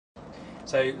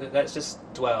So let's just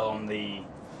dwell on the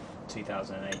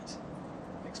 2008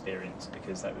 experience,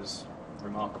 because that was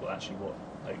remarkable actually what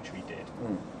Oaktree did.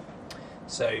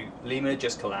 So Lehman had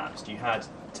just collapsed. You had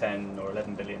 $10 or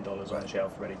 $11 billion on the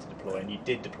shelf ready to deploy, and you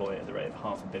did deploy it at the rate of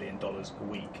 $500 million a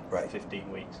week for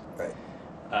 15 weeks. Right.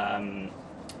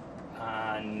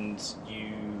 And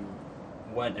you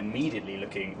weren't immediately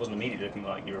looking, it wasn't immediately looking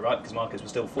like you were right, because markets were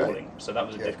still falling. Right. So that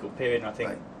was a difficult period, and I think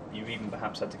Right. you even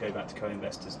perhaps had to go back to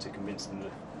co-investors to convince them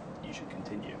that you should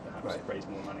continue, perhaps raise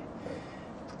more money. Right.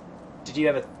 Did you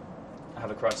ever have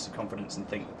a crisis of confidence and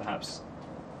think that perhaps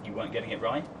you weren't getting it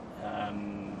right?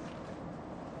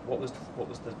 What was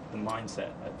the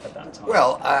mindset at that time?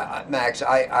 Well, Max,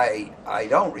 I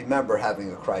don't remember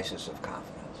having a crisis of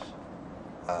confidence.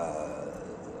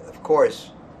 Of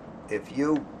course, if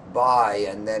you buy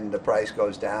and then the price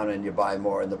goes down and you buy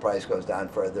more and the price goes down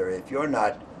further, if you're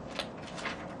not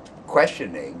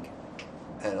questioning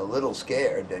and a little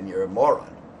scared, then you're a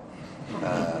moron.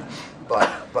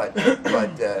 But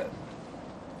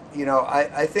you know,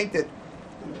 I think that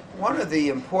one of the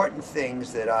important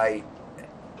things that I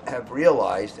have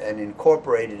realized and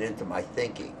incorporated into my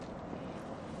thinking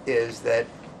is that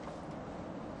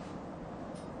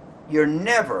you're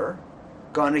never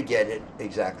going to get it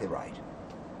exactly right.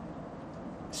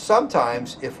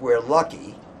 Sometimes, if we're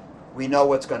lucky, we know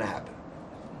what's going to happen.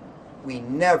 We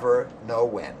never know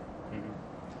when.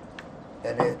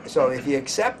 And so if you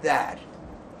accept that,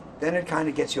 then it kind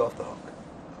of gets you off the hook.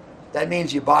 That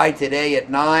means you buy today at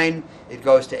 9, it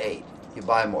goes to 8. You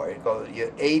buy more.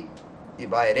 You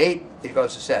buy at 8, it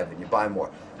goes to 7. You buy more.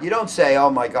 You don't say,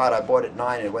 "Oh my God, I bought at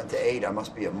 9 and it went to 8. I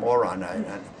must be a moron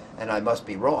and I must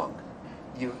be wrong."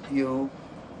 You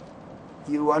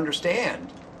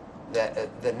understand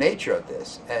that the nature of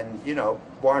this, and you know,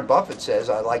 Warren Buffett says,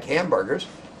 "I like hamburgers,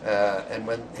 and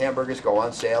when hamburgers go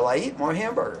on sale, I eat more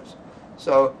hamburgers."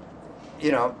 So,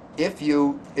 you know, if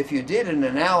you did an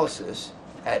analysis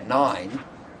at 9,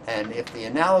 and if the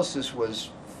analysis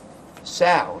was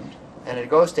sound and it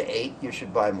goes to 8, you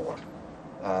should buy more.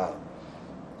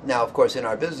 Now, of course, in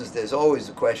our business, there's always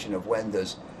the question of when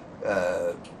does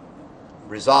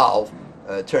resolve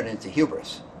turn into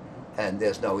hubris, and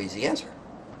there's no easy answer.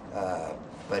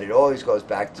 But it always goes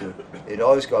back to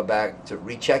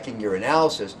rechecking your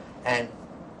analysis, and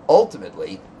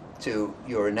ultimately to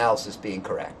your analysis being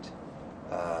correct.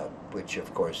 Which,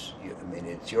 of course,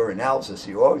 it's your analysis.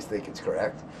 You always think it's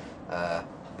correct,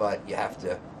 but you have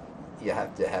to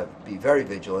be very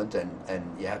vigilant, and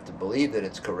you have to believe that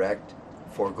it's correct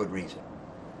for good reason.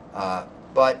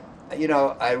 But you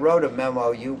know, I wrote a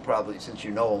memo. You probably, since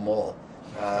you know them all,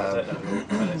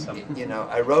 you know,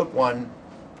 I wrote one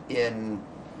in,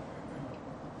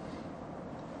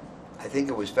 I think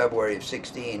it was February of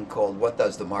 16, called "What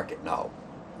Does the Market Know?"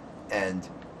 And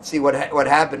see, what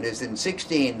happened is in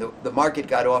 16, the market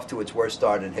got off to its worst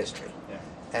start in history,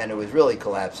 and it was really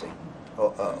collapsing,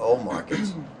 all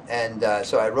markets. And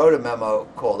so I wrote a memo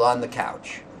called "On the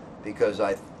Couch," because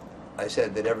I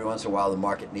said that every once in a while the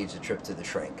market needs a trip to the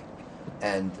shrink,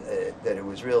 and that it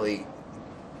was really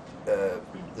the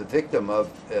victim of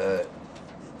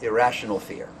irrational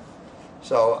fear.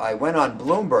 So I went on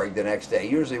Bloomberg the next day.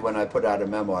 Usually when I put out a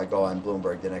memo, I go on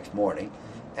Bloomberg the next morning,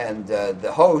 and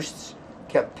the hosts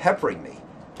kept peppering me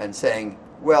and saying,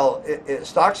 "Well,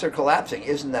 stocks are collapsing.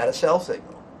 Isn't that a sell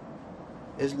signal?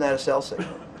 Isn't that a sell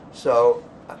signal?" So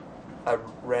I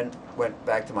went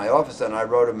back to my office and I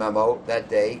wrote a memo that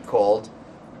day called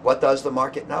 "What Does the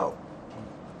Market Know?"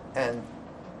 And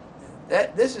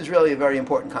this is really a very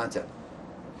important concept.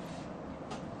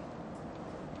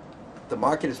 The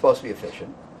market is supposed to be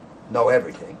efficient, know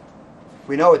everything.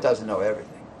 We know it doesn't know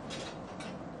everything.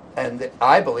 And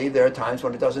I believe there are times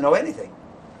when it doesn't know anything.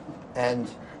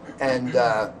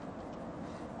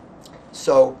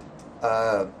 So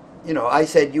you know, I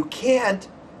said you can't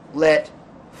let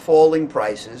falling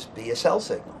prices be a sell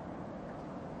signal,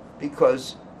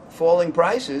 because falling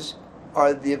prices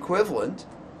are the equivalent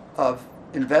of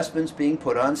investments being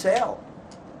put on sale.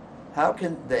 How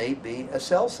can they be a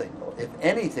sell signal? If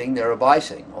anything, they're a buy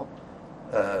signal,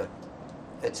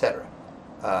 etc.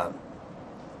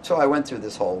 So I went through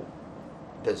this whole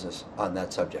business on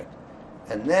that subject.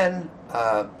 And then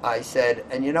I said,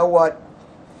 and you know what?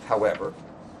 However,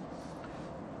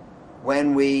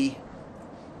 when we,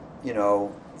 you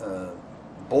know,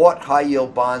 bought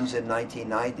high-yield bonds in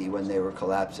 1990 when they were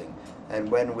collapsing,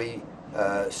 and when we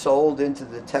sold into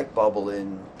the tech bubble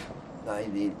in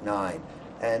 99,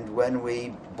 and when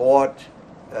we bought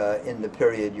in the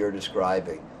period you're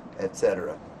describing,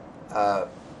 etc.,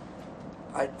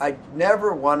 I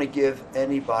never want to give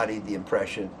anybody the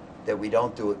impression that we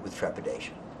don't do it with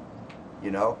trepidation.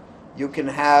 You know, you can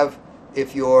have,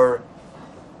 if you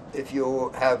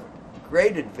have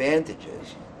great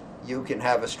advantages, you can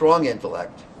have a strong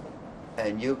intellect,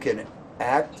 and you can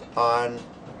act on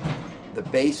the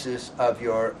basis of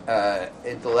your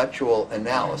intellectual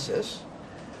analysis,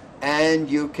 and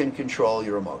you can control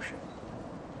your emotion.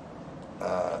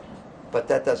 But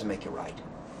that doesn't make you right.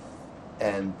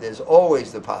 And there's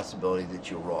always the possibility that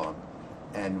you're wrong,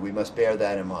 and we must bear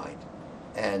that in mind.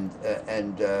 And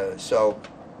so,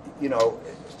 you know,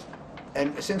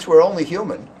 and since we're only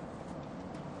human,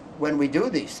 when we do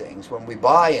these things, when we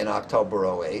buy in October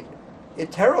 '08,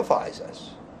 it terrifies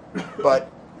us.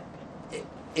 But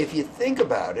if you think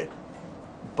about it,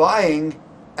 buying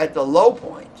at the low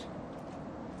point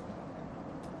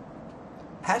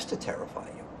has to terrify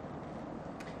you.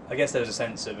 I guess there was a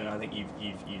sense of, and I think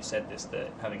you've said this, that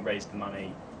having raised the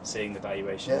money, seeing the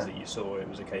valuations that you saw, it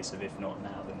was a case of if not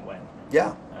now, then when.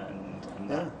 Yeah. And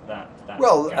Yeah. that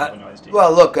Well, galvanized you.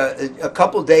 well, look, a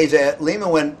couple days Lehman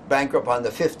went bankrupt on the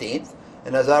 15th,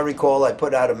 and as I recall, I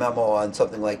put out a memo on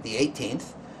something like the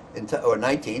 18th or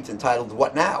 19th entitled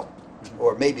 "What Now?"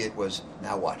 Or maybe it was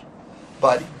 "Now What?"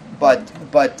 But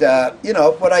you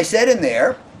know what I said in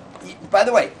there. By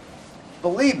the way,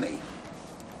 believe me,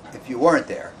 if you weren't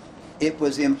there, it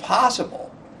was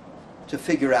impossible to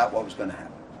figure out what was going to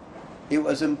happen. It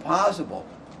was impossible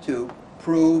to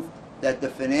prove that the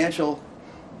financial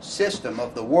system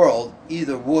of the world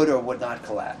either would or would not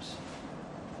collapse.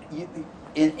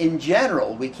 In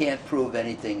general, we can't prove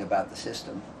anything about the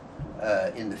system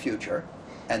in the future,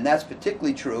 and that's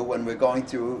particularly true when we're going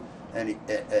through an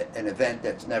event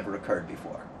that's never occurred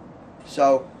before.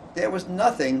 So there was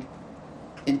nothing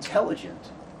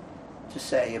intelligent to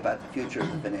say about the future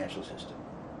of the financial system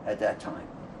at that time.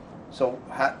 So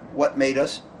what made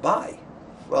us buy?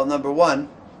 Well, number one,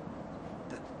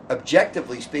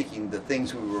 objectively speaking, the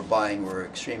things we were buying were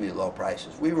extremely low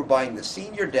prices. We were buying the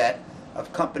senior debt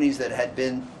of companies that had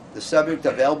been the subject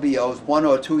of LBOs 1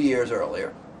 or 2 years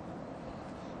earlier.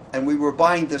 And we were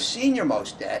buying the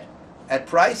senior-most debt at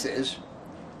prices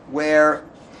where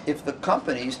if the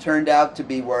companies turned out to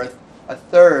be worth a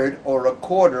third or a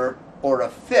quarter or a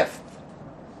fifth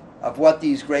of what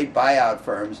these great buyout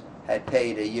firms had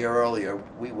paid a year earlier,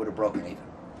 we would have broken even.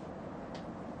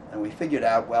 And we figured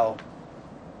out, well,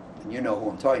 and you know who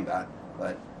I'm talking about,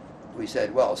 but we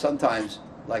said, well, sometimes,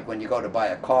 like when you go to buy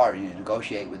a car and you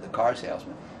negotiate with the car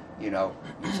salesman, you know,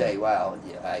 you say, well,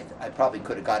 yeah, I probably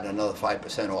could have gotten another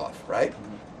 5% off, right?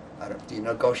 Do you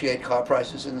negotiate car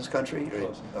prices in this country?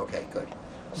 Okay, good.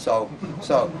 So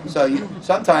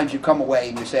sometimes you come away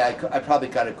and you say, I probably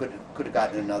could have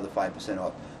gotten another 5%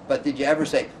 off. But did you ever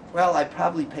say, well, I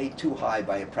probably paid too high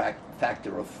by a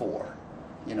factor of 4?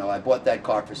 You know, I bought that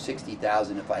car for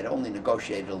 $60,000. If I'd only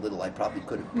negotiated a little, I probably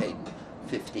could have paid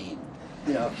 15.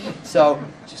 You know, so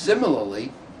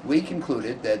similarly, we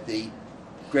concluded that the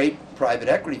great private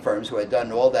equity firms who had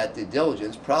done all that due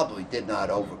diligence probably did not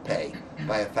overpay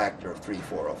by a factor of 3,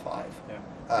 4, or 5.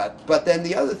 Yeah. But then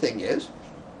the other thing is,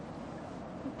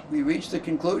 we reached the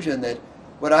conclusion that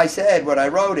what I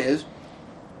wrote is,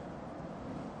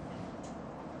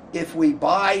 if we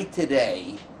buy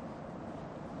today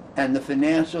and the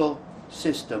financial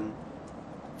system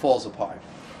falls apart,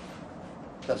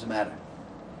 doesn't matter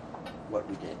what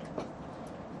we did.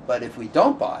 But if we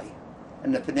don't buy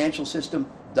and the financial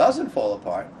system doesn't fall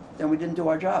apart, then we didn't do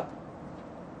our job.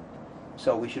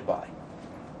 So we should buy.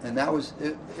 And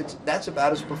that's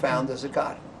about as profound as it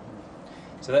got.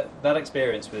 So that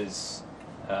experience was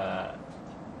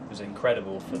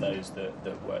incredible for those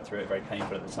that worked through it, very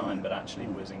painful at the time, but actually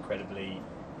was incredibly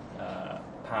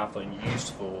powerful and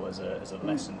useful as a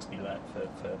lesson to be learned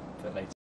for later.